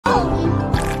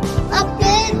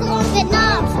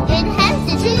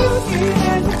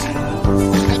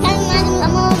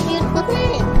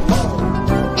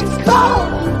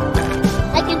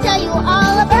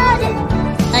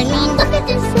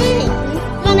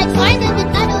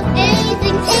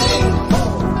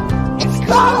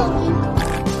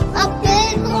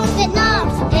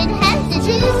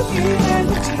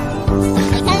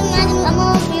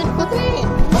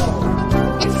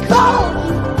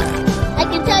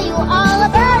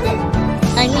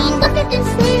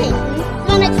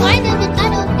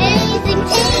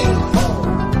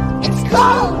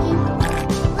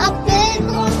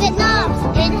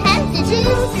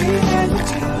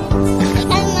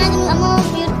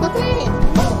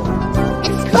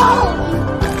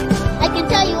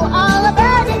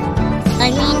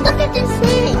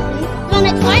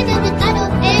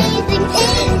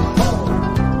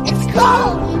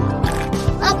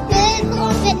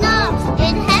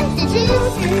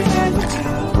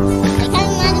I can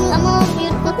imagine a more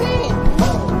beautiful thing.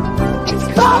 It's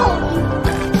cold.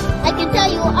 I can tell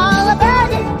you all about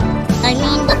it. I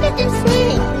mean, look at this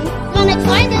thing. Gonna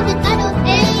try to get out of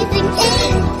anything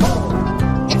king.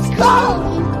 It's cold.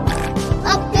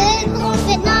 A big long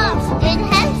knobs. It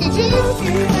has to choose.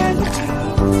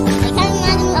 I can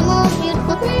imagine a more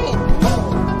beautiful thing.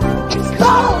 It's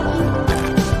cold.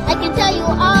 I can tell you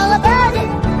all about it.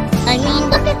 I mean,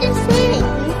 look at this thing.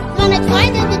 Gonna try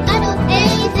to get out of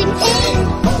anything king.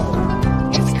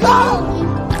 It's cold.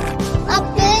 A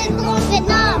big long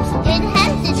knobs. It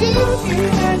has to choose.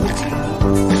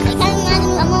 I can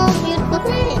imagine a more beautiful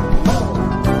thing.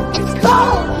 It's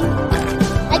cold.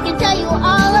 I can tell you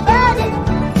all about it.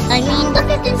 I mean, look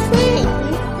at this thing.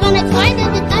 Gonna try to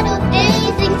get out of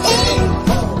anything king.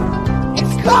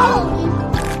 It's cold.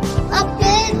 A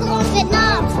big long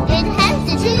knobs. It has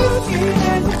to choose.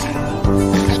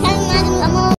 I can imagine a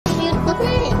more beautiful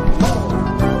thing.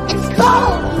 It's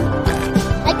cold.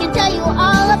 I can tell you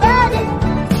all about it.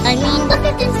 I mean, look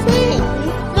at this thing.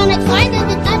 Gonna try to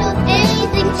get out of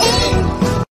anything king.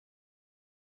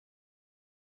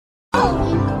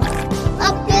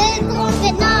 A big long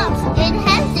knobs. It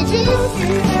has to choose.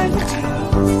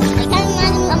 I can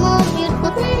imagine a more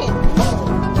beautiful thing.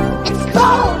 It's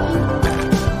cold.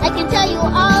 I can tell you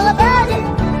all about it.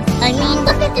 I mean,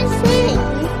 look at this thing.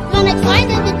 Gonna try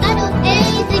to get out of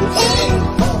anything king.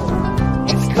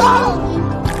 It's cold.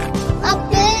 A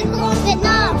big long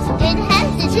knobs. It has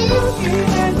to choose.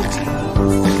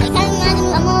 I can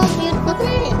imagine a more beautiful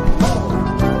thing.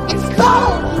 It's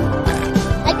cold.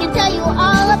 I can tell you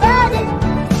all about it.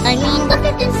 I mean, look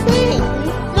at this thing.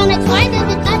 Gonna try to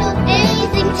get out of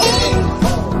anything king.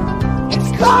 It's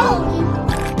cold.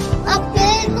 A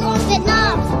big long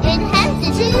knobs. It has to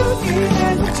choose.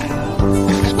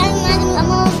 I can imagine a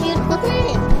more beautiful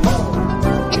thing.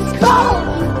 It's cold.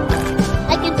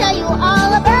 I can tell you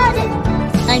all about it.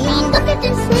 I mean, look at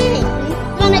this thing.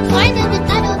 Gonna try to get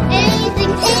out of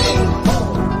anything king.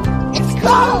 It's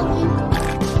cold.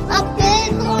 A big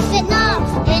long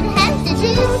knobs. It has to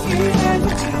choose.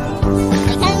 I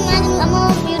can imagine a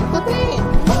more beautiful thing.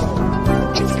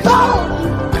 It's cold.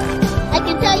 I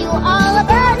can tell you all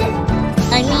about it.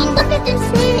 I mean, look at this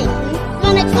thing.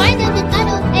 Gonna try to get out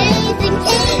of anything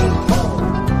king.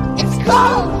 It's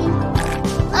cold.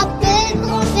 A big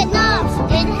long knobs.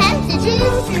 It has to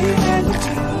choose.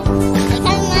 I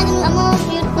can imagine a more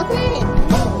beautiful thing.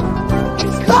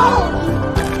 It's cold.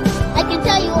 I can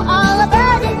tell you all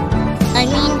about it. I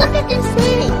mean, look at this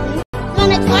thing.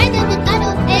 Gonna try to get out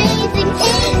of anything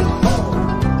king.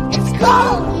 It's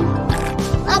cold.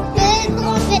 A big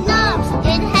long knobs.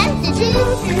 It has to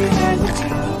choose.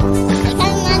 I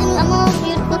can imagine a more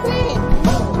beautiful thing.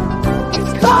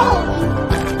 It's cold.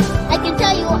 I can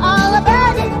tell you all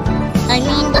about it. I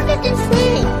mean, look at this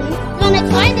thing. Gonna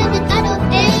try to get out of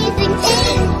anything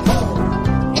king.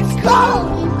 It's cold.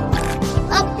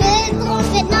 A big long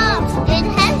knobs. It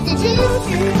has to choose.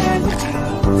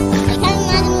 I can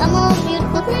imagine a more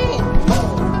beautiful thing.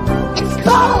 It's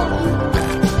cold.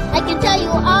 I can tell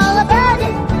you all about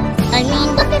it. I mean,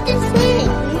 look at this thing.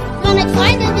 Gonna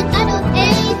try to get out of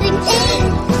anything king.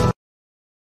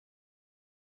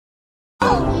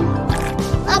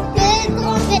 A big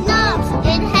long knobs.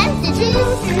 It has to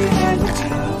choose.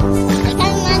 I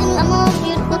can imagine a more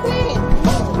beautiful thing.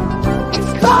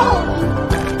 It's cold.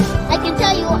 I can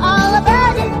tell you all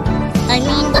about it. I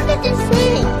mean, look at this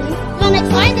thing. Gonna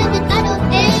try to get out of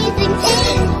anything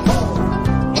king.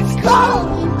 It's cold.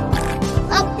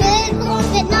 A big long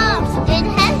knobs. It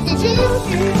has to choose.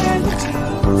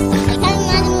 I can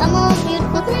imagine a more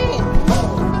beautiful thing.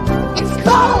 It's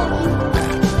cold.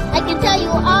 I can tell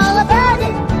you all about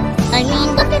it. I mean,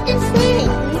 look at this thing.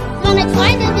 Gonna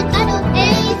try to get out of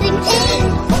anything king.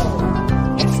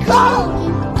 It's cold.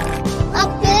 A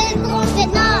big long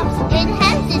knobs. It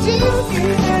has to choose.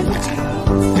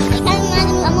 I can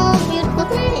imagine a more beautiful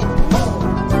thing.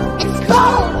 It's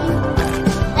cold.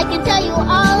 I can tell you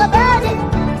all about it.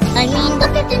 I mean,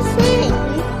 look at this thing.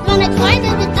 Gonna try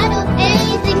to get out of anything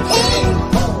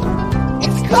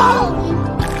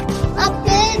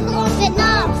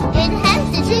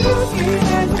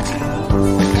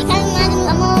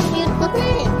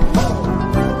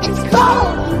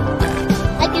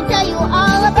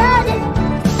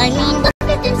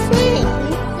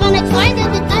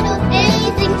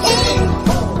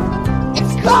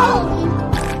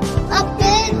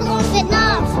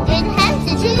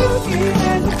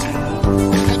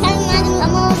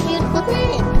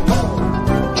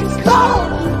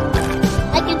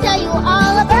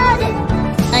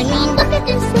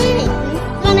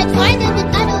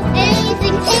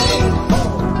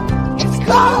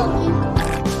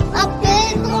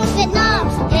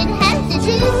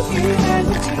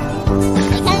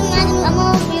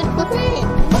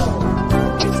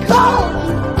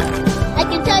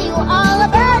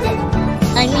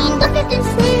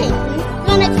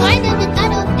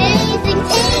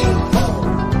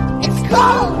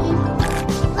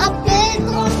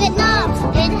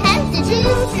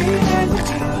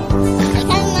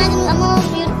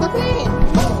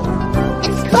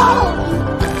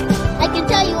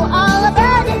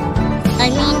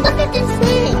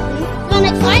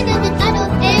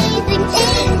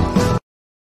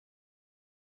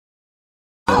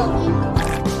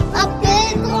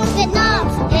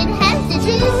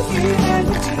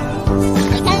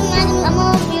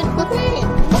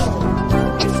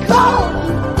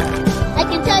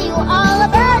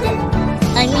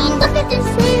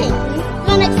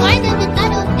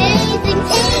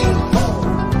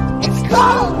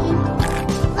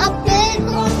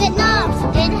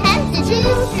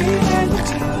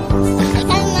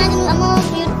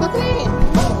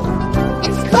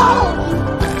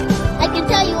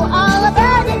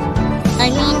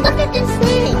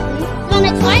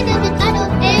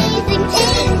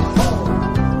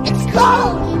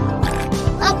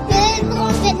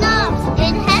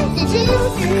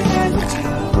I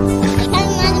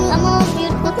can't imagine a more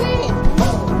beautiful thing.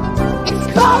 It's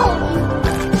cold.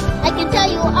 I can tell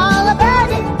you all about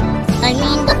it. I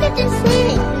mean, look at this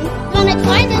thing. Gonna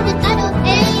try to get out of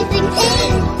anything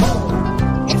in.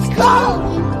 It's cold.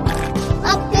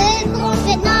 Up in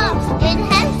Vietnam, it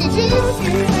has to choose.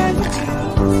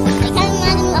 I can't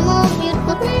imagine a more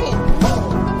beautiful thing.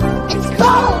 It's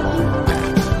cold.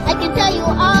 I can tell you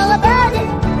all about it.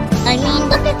 I mean,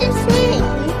 look at this thing.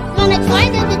 Gonna try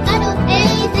to get out of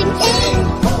anything in.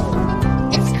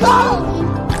 It's cold.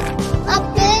 Up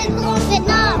in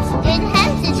Vietnam, it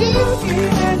has to choose.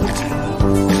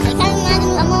 I can't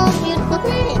imagine a more beautiful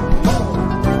thing.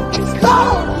 It's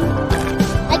cold.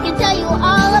 I can tell you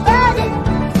all about it.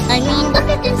 I mean, look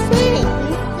at this thing.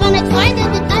 Gonna try to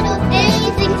get out of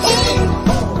anything in.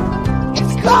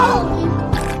 It's cold.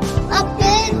 Up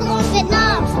in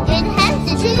Vietnam, it has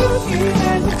to choose.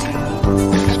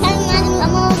 I can't imagine a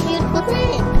more beautiful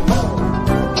thing.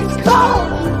 It's cold.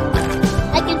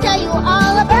 I can tell you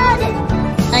all about it.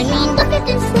 I mean, look at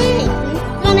this thing.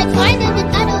 Gonna try to get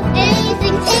out of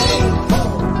anything in.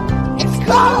 It's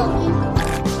cold.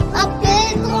 Up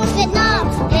in Vietnam,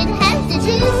 it has to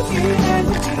choose.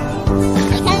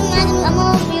 I can't imagine a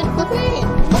more beautiful thing.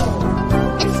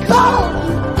 It's cold.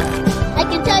 I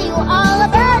can tell you all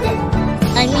about it.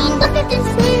 I mean, look at this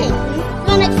thing.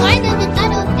 Gonna try to get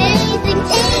out of anything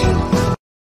in.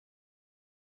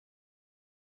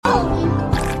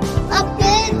 Up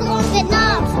in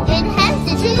Vietnam, it has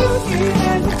to choose.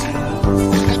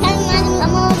 I can't imagine a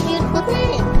more beautiful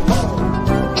thing.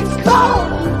 It's cold.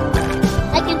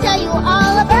 I can tell you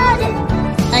all about it.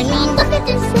 I mean, look at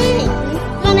this thing.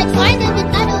 Gonna try to get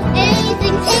out of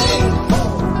anything in.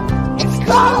 It's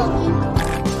cold.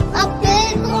 Up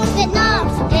in Vietnam,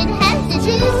 it has to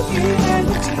choose.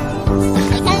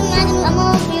 I can't imagine a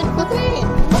more beautiful thing.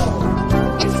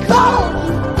 It's cold.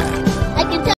 I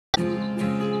can tell.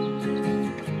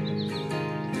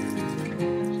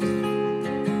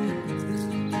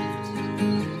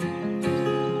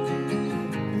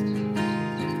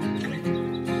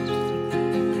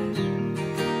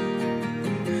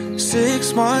 Six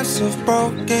months of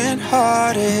broken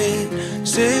hearted,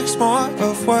 6 more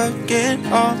of working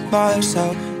on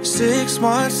myself. 6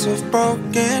 months of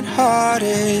broken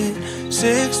hearted,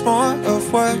 6 more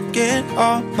of working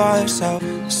on myself.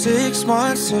 6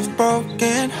 months of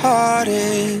broken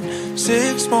hearted,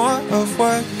 6 more of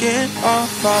working on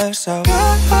myself.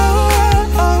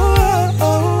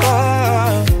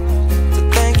 So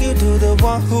thank you to the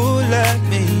one who let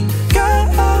me go.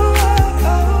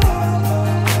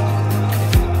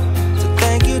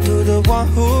 To the one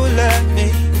who let me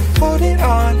hold it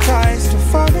on tight, still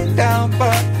falling down,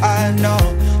 but I know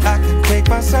I can pick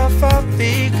myself up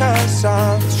because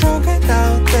I'm stronger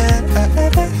now than I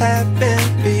ever have been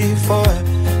before.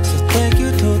 So thank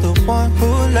you to the one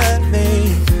who let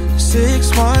me.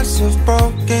 6 months of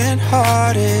broken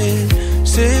hearted,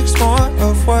 6 more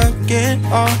of working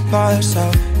on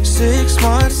myself. 6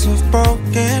 months of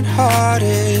broken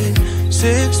hearted,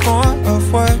 6 more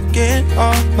of working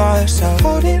on myself.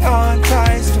 Holding on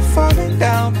tight, still falling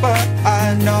down, but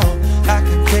I know I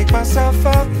can pick myself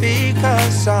up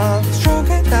because I'm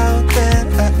stronger now than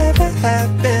I ever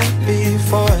have been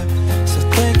before. So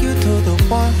thank you to the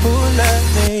one who let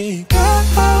me go.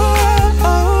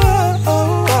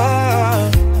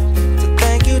 So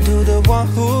thank you to the one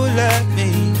who let me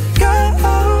go.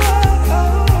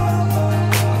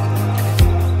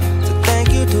 So thank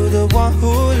you to the one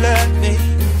who let me.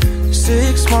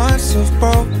 6 months of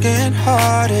broken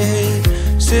hearted,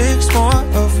 6 more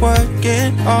of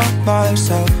working on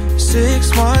myself.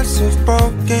 6 months of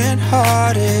broken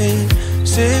hearted,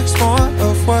 6 more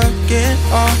of working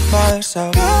on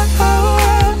myself.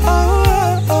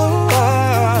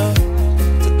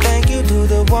 So thank you to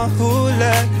the one who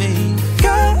let me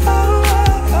go.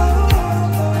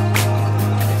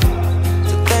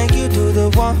 So thank you to the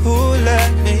one who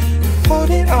let me hold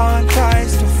it on tight,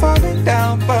 still falling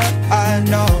down, but I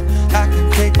know I can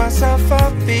pick myself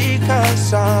up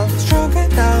because I'm stronger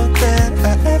now than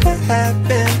I ever have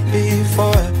been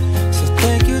before. So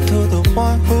thank you to the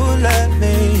one who let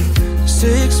me.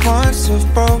 6 months of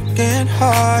broken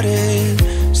hearted,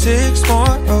 6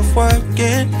 more of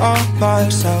working on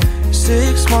myself.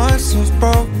 6 months of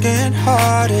broken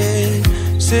hearted,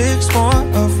 6 more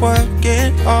of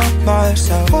working on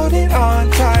myself. Holding on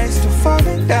tight, still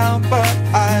falling down, but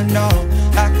I know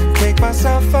I can pick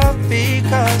myself up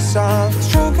because I'm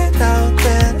stronger now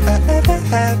than I ever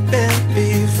have been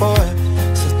before.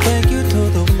 So thank you to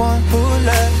the one who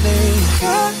let me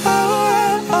go.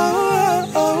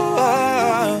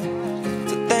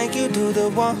 So thank you to the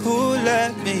one who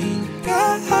let me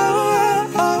go.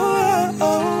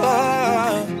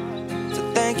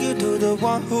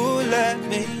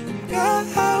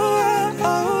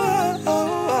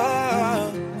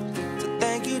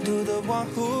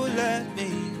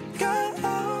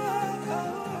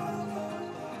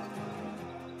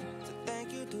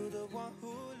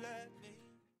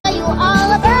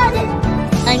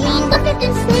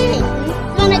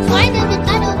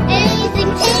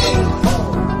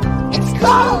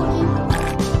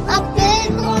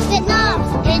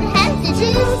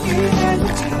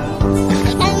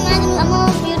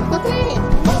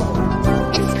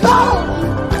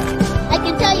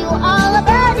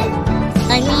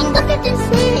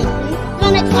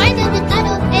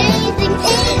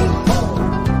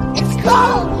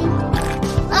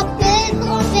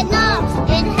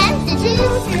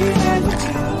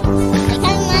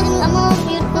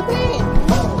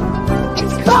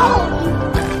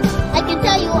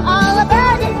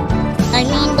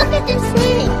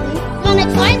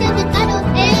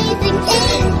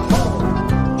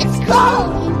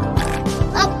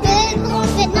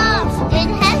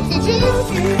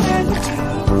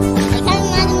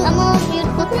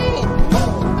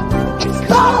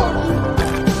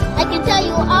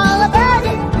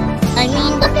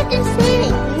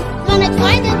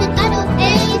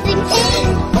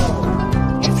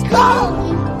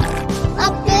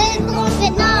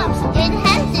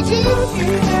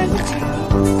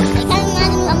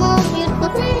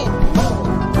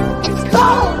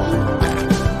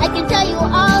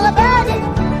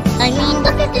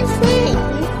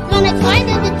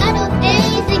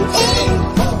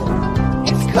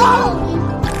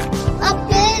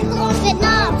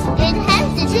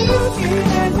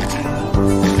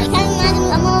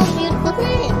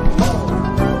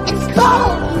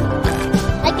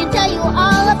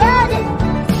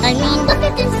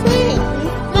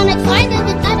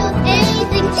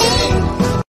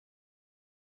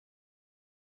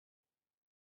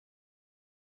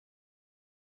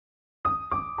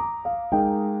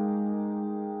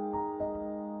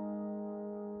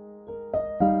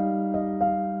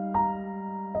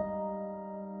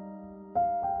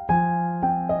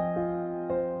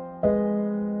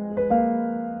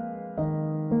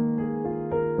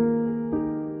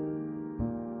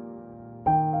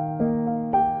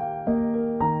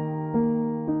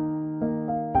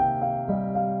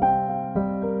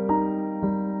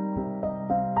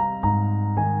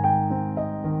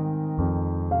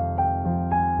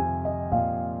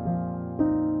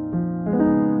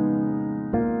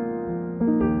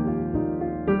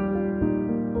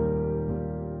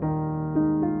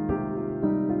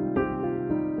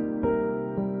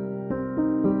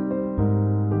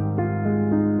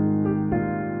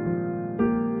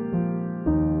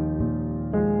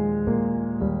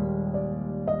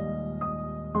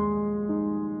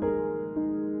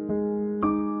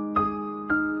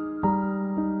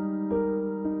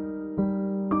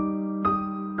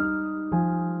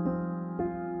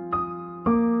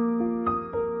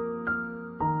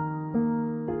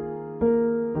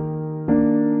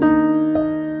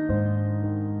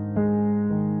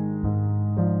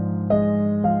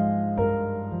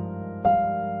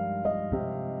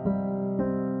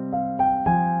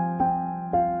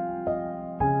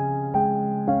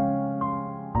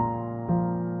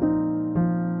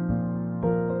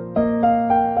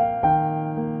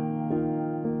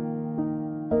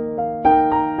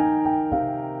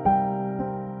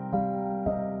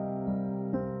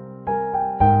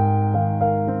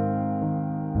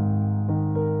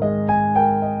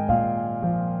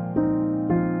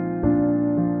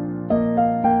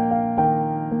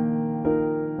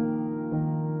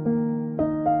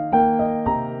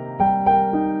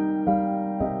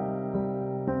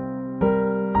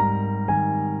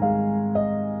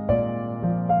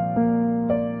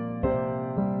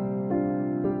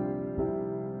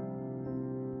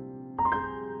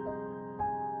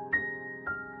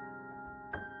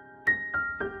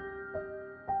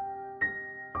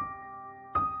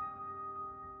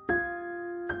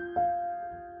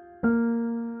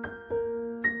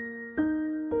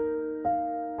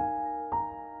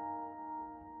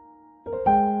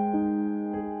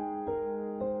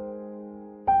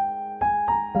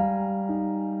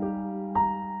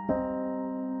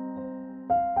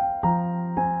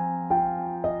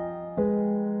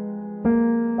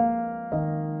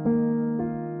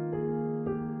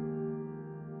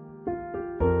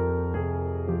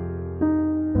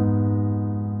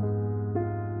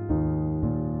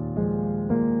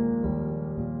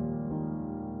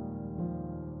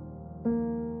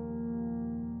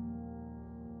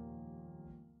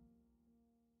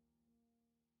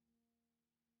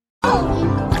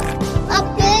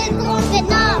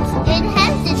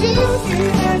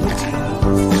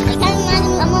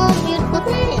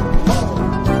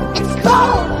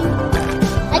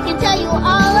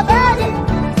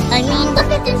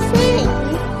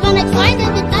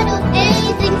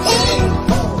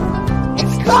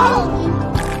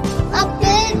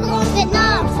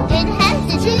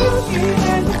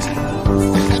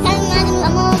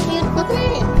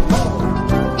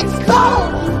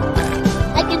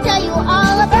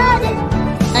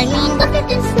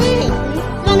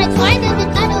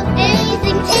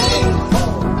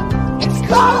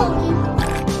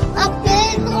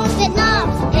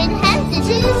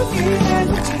 I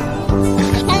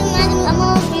can't imagine a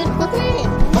more beautiful thing.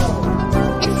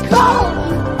 It's cold.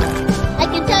 I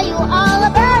can tell you all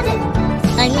about it.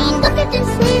 I mean, look at this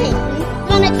thing.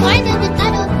 When I tried it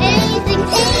without anything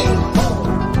in.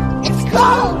 It's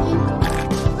cold.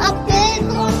 Up good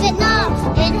for Vietnam.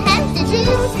 It has to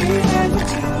choose.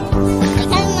 I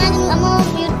can't imagine a more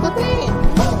beautiful thing.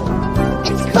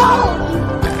 It's cold.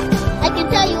 I can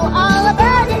tell you all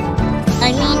about it. I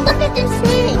mean, look at this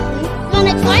thing. When I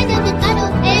tried it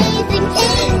without anything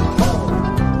in.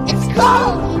 It's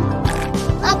cold.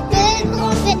 Up good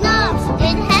for Vietnam.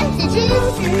 It has to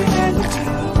choose.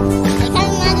 I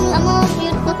can't imagine a more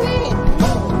beautiful thing.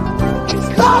 It's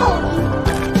cold.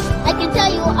 I can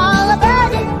tell you all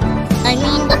about it. I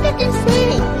mean, look at this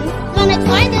thing. When I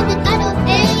tried it without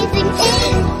anything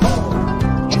in.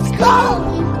 It's cold.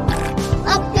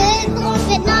 Up good for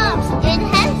Vietnam. It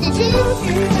has to choose.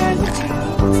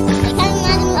 I can't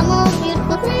imagine a more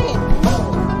beautiful thing.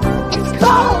 It's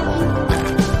cold.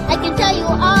 I can tell you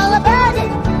all about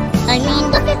it. I mean,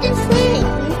 look at this thing.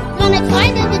 When I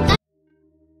tried it without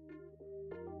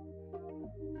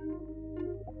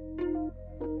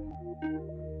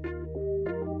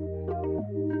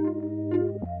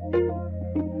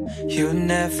You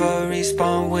never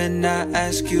respond when I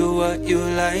ask you what you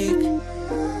like.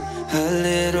 A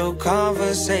little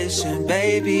conversation,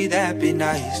 baby, that'd be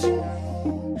nice.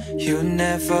 You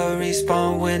never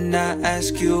respond when I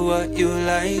ask you what you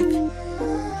like.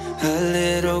 A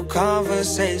little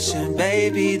conversation,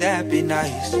 baby, that'd be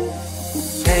nice.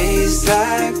 Tastes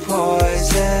like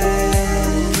poison,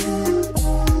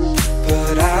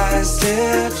 but I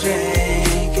still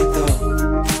drink it though.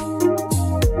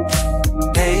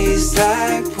 Tastes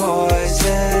like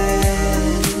poison,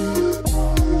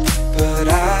 but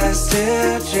I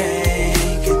still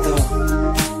drink it though.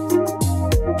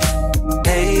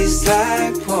 Tastes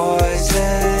like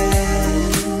poison,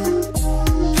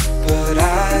 but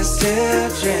I still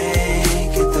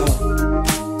drink it though.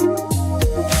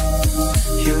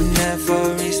 You never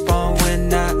respond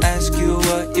when I ask you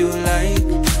what you like.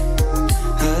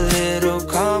 A little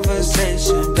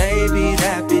conversation, baby,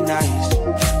 that'd be nice.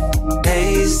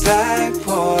 Tastes like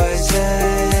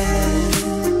poison,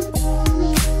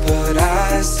 but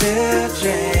I still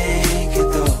drink it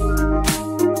though.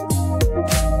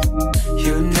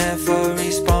 You never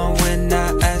respond when I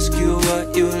ask you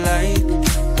what you like.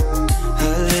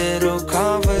 A little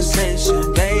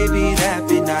conversation, baby, that'd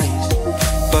be nice.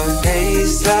 But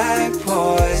tastes like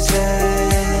poison,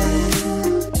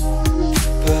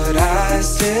 but I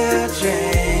still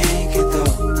drink it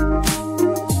though.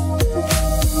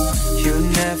 You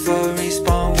never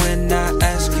respond when I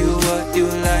ask you what you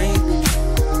like.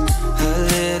 A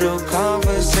little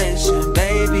conversation,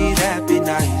 baby, that'd be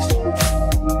nice.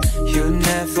 You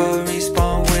never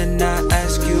respond when I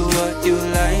ask you what you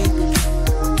like.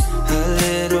 A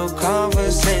little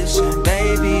conversation,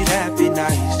 baby, that'd be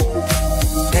nice.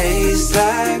 Tastes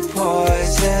like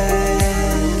poison,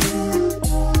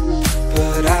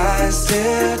 but I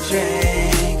still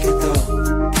drink it though.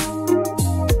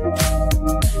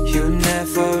 You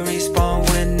never respond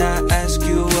when I ask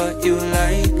you what you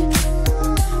like.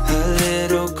 A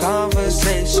little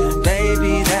conversation,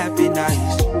 baby, that'd be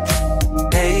nice.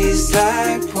 Tastes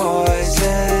like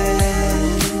poison,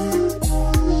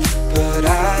 but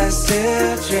I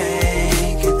still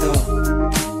drink it though.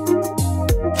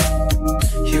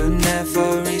 You never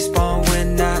respond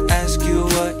when I ask you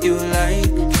what you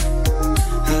like.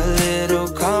 A little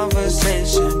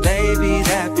conversation, baby,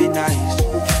 that'd be nice.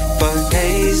 But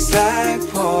tastes like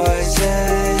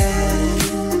poison,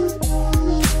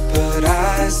 but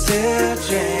I still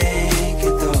drink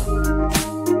it though.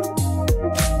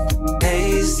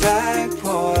 Tastes like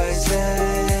poison,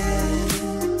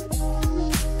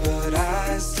 but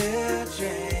I still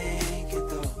drink it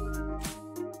though.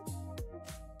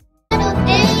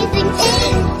 anything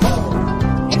in.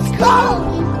 It's cold.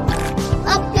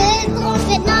 Up good for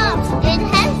Vietnam. It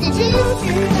has to choose.